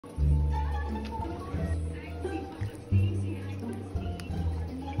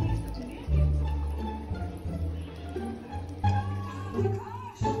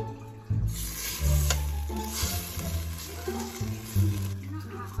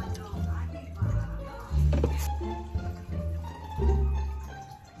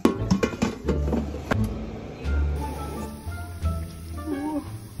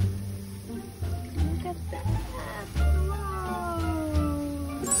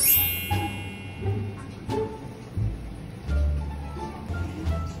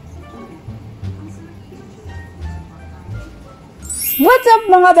What's up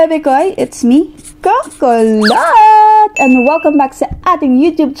mga bebe koy? It's me, Cocojam! And welcome back sa ating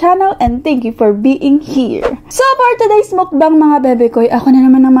YouTube channel and thank you for being here. So for today's mukbang mga bebe koy, ako na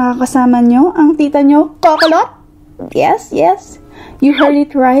naman ang makakasama nyo, ang tita nyo, Cocolot. Yes, yes. You heard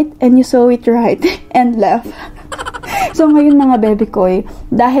it right and you saw it right and left. So ngayon mga bebe koy,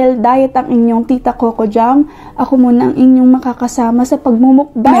 dahil diet ang inyong tita Cocojam, ako muna ang inyong makakasama sa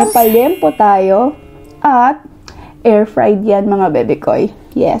pagmumukbang. May paliempo tayo at air fried yan mga bebe koy.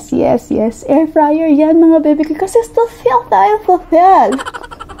 Yes, yes, yes. Air fryer yan mga bebe koy kasi still feel tayo fulfilled.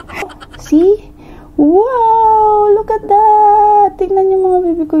 See? Wow! Look at that! Tingnan niyo mga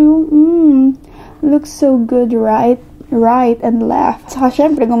bebe koy. Looks so good, right? Right and left. Saka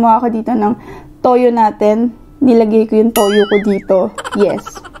syempre gumawa ko dito ng toyo natin. Nilagay ko yung toyo ko dito. Yes,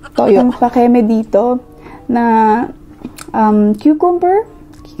 toyo. Ang pakeme dito na cucumber.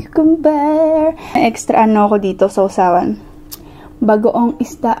 Extra ano ko dito sa usawan. Bagoong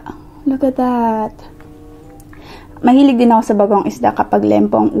isda. Look at that. Mahilig din ako sa bagoong isda kapag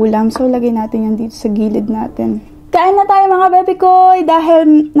liempo ang ulam. So, lagay natin yan dito sa gilid natin. Kain na tayo mga bebe koy!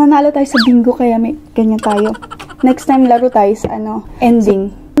 Dahil nanalo tayo sa bingo kaya may ganyan tayo. Next time laro tayo sa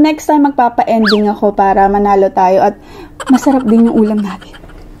ending. Next time magpapa-ending ako para manalo tayo at masarap din yung ulam natin.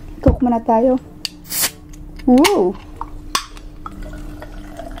 Cook muna tayo. Woo!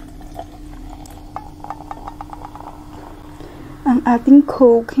 Ang ating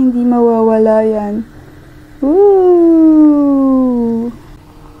Coke, hindi mawawala yan. Woo!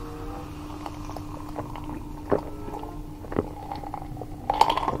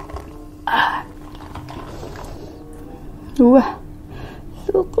 Wah!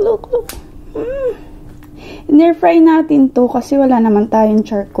 Look. In-air fry natin to kasi wala naman tayong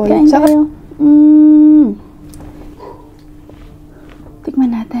charcoal. Kain tayo.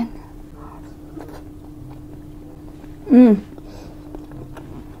 Tikman natin.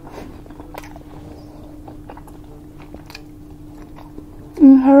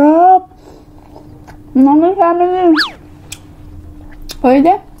 Ang harap. Naman sa amin yun.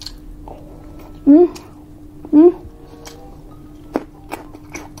 Pwede?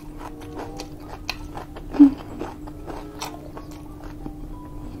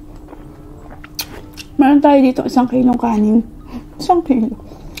 Meron tayo dito 1 kilong kanin. 1 kilo.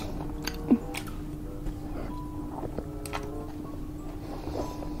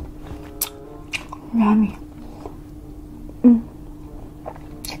 Yummy.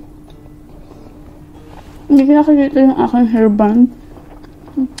 Hindi ko nakikita yung aking hairband.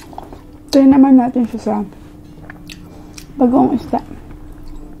 Try naman natin siya sa bagoong isda.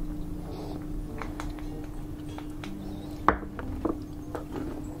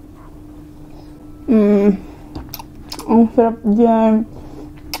 Ang sarap dyan.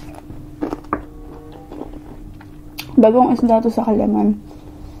 Bagong isda to sa kalaman.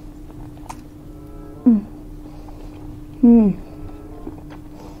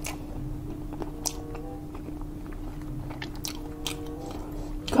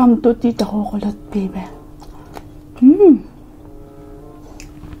 Come to Tita Cocolot, baby.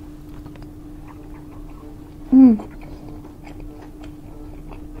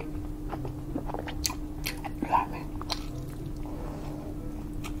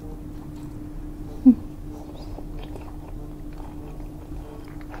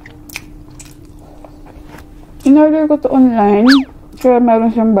 In-order ko to online kaya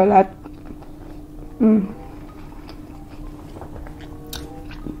meron siyang balat.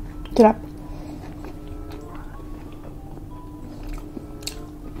 Sarap.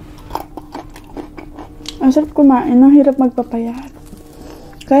 Ang sarap kumain. Ang hirap magpapayat.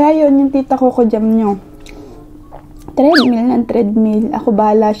 Kaya yun yung tita Cocojam nyo. Treadmill ng treadmill. Ako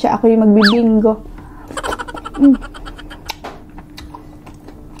bahala siya. Ako yung magbibingo.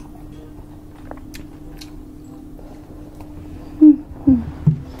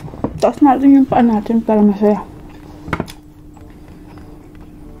 Taas natin yung paa natin para masaya.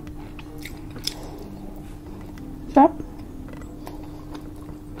 Sarap.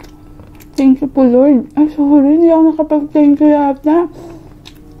 Thank you po Lord. Ay sorry, hindi ako nakapag-thank you yata.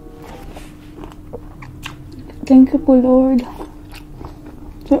 Thank you po Lord.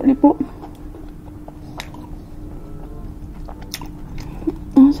 Sorry po.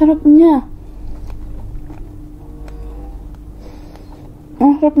 Ang sarap niya.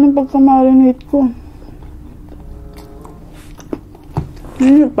 Ang sarap ng pagkamarinate ko.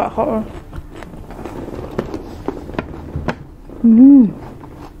 Hindi pa ako.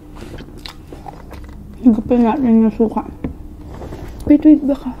 Higupin natin yung suka. Wait,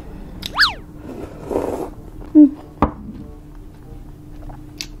 baka.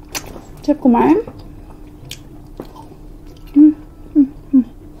 Sarap kumain.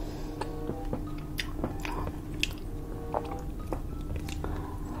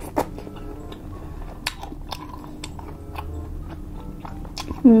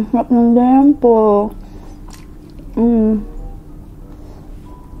 Sarap ng liempo.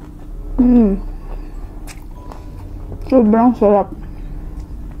 Sobrang sarap.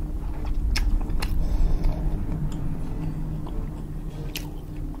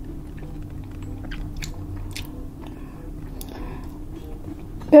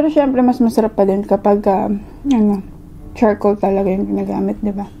 Pero syempre mas masarap pa din kapag charcoal talaga yung ginagamit,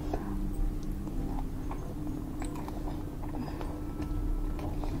 di ba?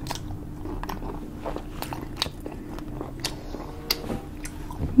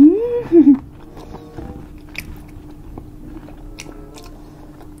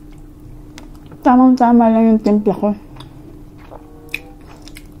 Tamang-tama lang yung timpla ko.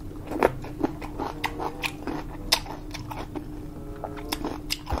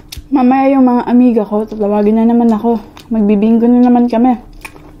 Mamaya yung mga amiga ko, tatawagin na naman ako. Magbibinggo na naman kami.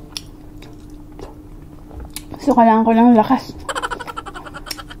 So, kailangan ko lang lakas.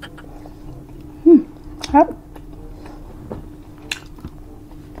 Harap.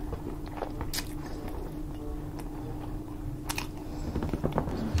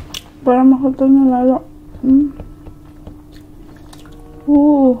 Para makita niyo lalo.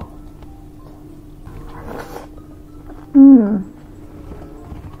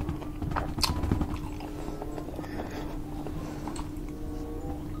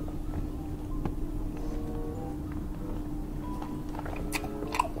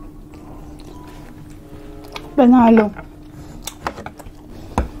 Panalo.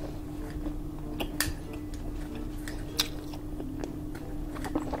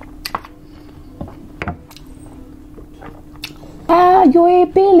 Tayo'y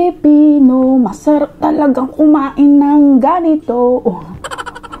Pilipino, masarap talagang kumain ng ganito.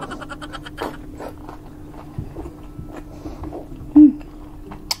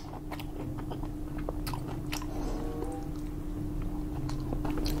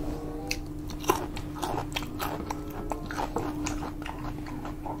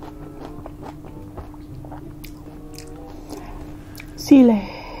 Sile.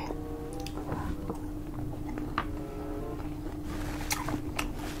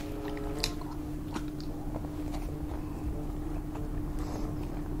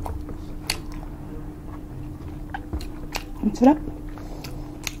 Ang sarap.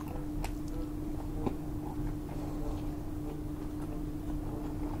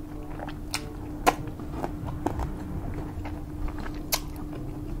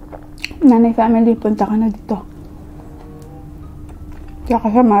 Nanay family, punta ka na dito. Kaya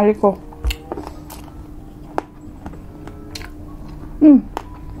kasamari ko.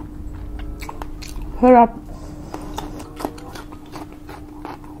 Sarap.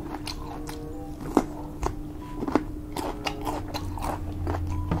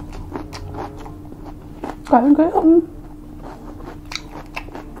 Kain kayo.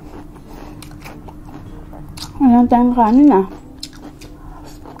 Walang tayong kanin ah.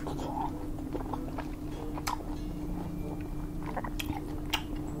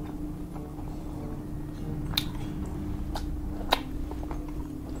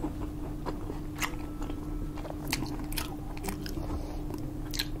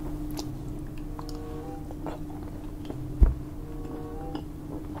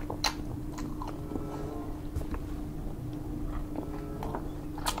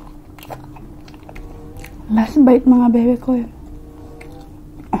 Last bite mga bebe ko eh.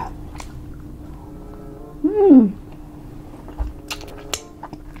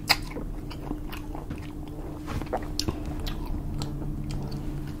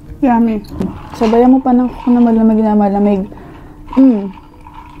 Yummy. Sabayan mo pa ng coco na malamig na malamig.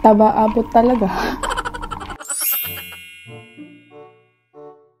 Taba abot talaga.